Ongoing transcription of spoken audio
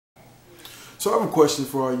So I have a question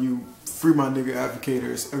for all you free my nigga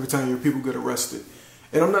advocators every time your people get arrested.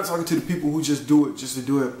 And I'm not talking to the people who just do it just to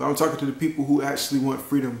do it, but I'm talking to the people who actually want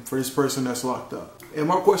freedom for this person that's locked up. And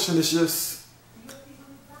my question is just,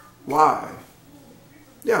 why?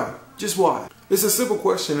 Yeah, just why? It's a simple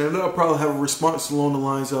question, and they'll probably have a response along the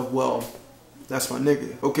lines of, well, that's my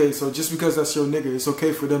nigga. Okay, so just because that's your nigga, it's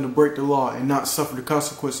okay for them to break the law and not suffer the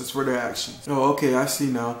consequences for their actions. Oh, okay, I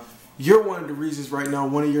see now. You're one of the reasons right now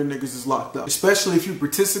one of your niggas is locked up. Especially if you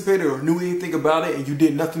participated or knew anything about it and you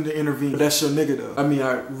did nothing to intervene. But that's your nigga though. I mean,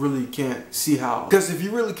 I really can't see how. Because if you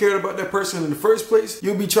really cared about that person in the first place,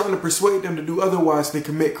 you'll be trying to persuade them to do otherwise than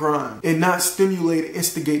commit crime. And not stimulate and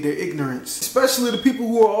instigate their ignorance. Especially the people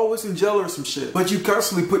who are always in jail or some shit. But you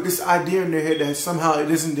constantly put this idea in their head that somehow it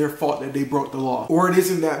isn't their fault that they broke the law. Or it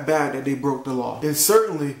isn't that bad that they broke the law. And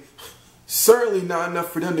certainly not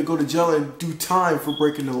enough for them to go to jail and do time for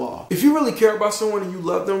breaking the law. If you really care about someone and you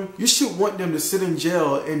love them, you should want them to sit in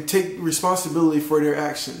jail and take responsibility for their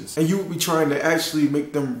actions. And you would be trying to actually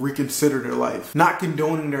make them reconsider their life. Not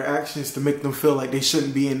condoning their actions to make them feel like they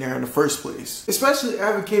shouldn't be in there in the first place. Especially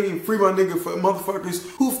advocating free my nigga for motherfuckers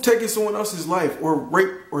who've taken someone else's life or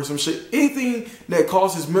rape or some shit. Anything that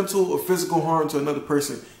causes mental or physical harm to another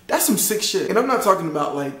person. That's some sick shit. And I'm not talking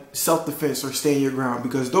about like self-defense or stand your ground,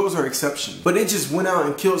 because those are exceptions. But they just went out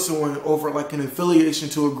and killed someone over like an affiliation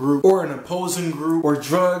to a group or an opposing group or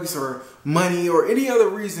drugs or money or any other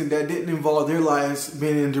reason that didn't involve their lives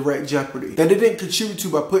being in direct jeopardy. That they didn't contribute to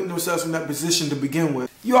by putting themselves in that position to begin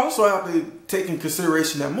with. You also have to take in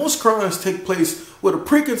consideration that most crimes take place with a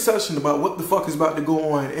preconception about what the fuck is about to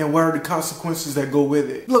go on and what are the consequences that go with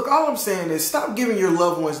it. Look, all I'm saying is stop giving your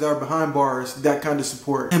loved ones that are behind bars that kind of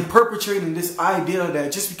support and perpetrating this idea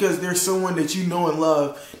that just because there's someone that you know and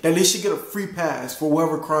love, that they should get a free pass for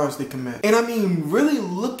whatever crimes they commit. And I mean, really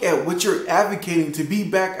look at what you're advocating to be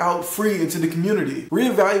back out free into the community.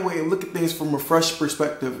 Reevaluate and look at things from a fresh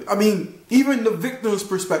perspective. I mean, even the victim's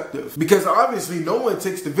perspective. Because obviously no one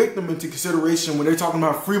takes the victim into consideration when they're talking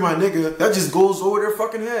about free my nigga. That just goes over their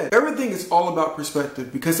fucking head. Everything is all about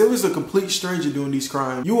perspective. Because if it was a complete stranger doing these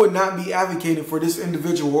crimes, you would not be advocating for this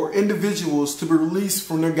individual or individuals to be released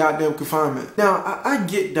from their goddamn confinement. Now, I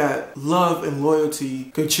get that love and loyalty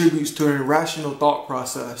contributes to an irrational thought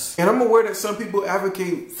process. And I'm aware that some people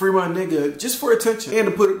advocate free my nigga just for attention and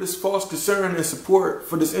to put up this false concern and support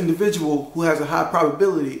for this individual who has a high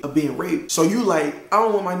probability of being raped. So you like, I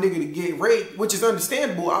don't want my nigga to get raped, which is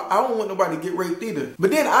understandable. I don't want nobody to get raped either.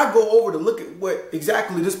 But then I go over to look at what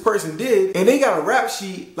exactly this person did, and they got a rap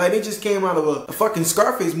sheet like they just came out of a fucking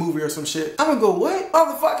Scarface movie or some shit. I'm gonna go, what?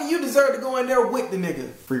 Motherfucker, you deserve to go in there with the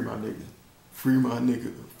nigga. Free my nigga. Free my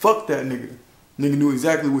nigga. Fuck that nigga. Nigga knew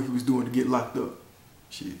exactly what he was doing to get locked up.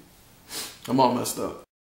 Shit. I'm all messed up.